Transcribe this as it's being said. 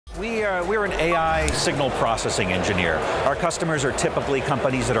We're an AI signal processing engineer. Our customers are typically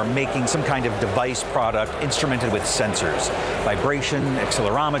companies that are making some kind of device product instrumented with sensors. Vibration,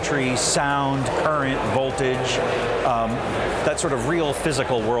 accelerometry, sound, current, voltage, that sort of real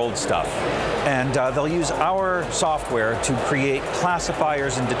physical world stuff. And they'll use our software to create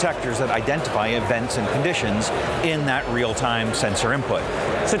classifiers and detectors that identify events and conditions in that real-time sensor input.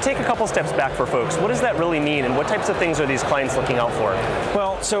 So take a couple steps back for folks. What does that really mean, and what types of things are these clients looking out for?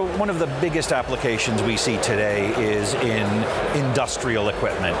 Well, so one of the biggest applications we see today is in industrial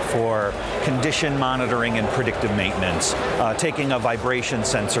equipment for condition monitoring and predictive maintenance. Taking a vibration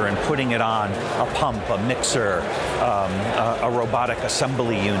sensor and putting it on a pump, a mixer, a robotic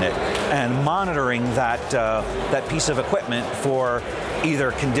assembly unit, and monitoring that piece of equipment for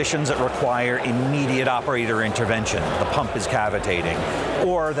either conditions that require immediate operator intervention, the pump is cavitating,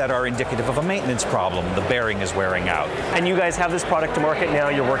 or that are indicative of a maintenance problem, the bearing is wearing out. And you guys have this product to market now,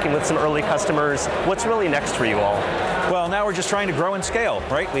 you're working with some early customers. What's really next for you all? Well, now we're just trying to grow and scale,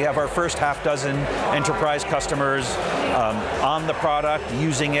 right? We have our first half dozen enterprise customers on the product,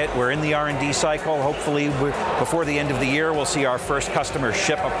 using it. We're in the R&D cycle. Hopefully, before the end of the year, we'll see our first customer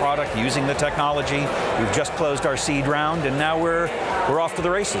ship a product using the technology. We've just closed our seed round, and now we're off to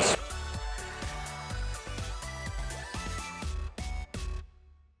the races.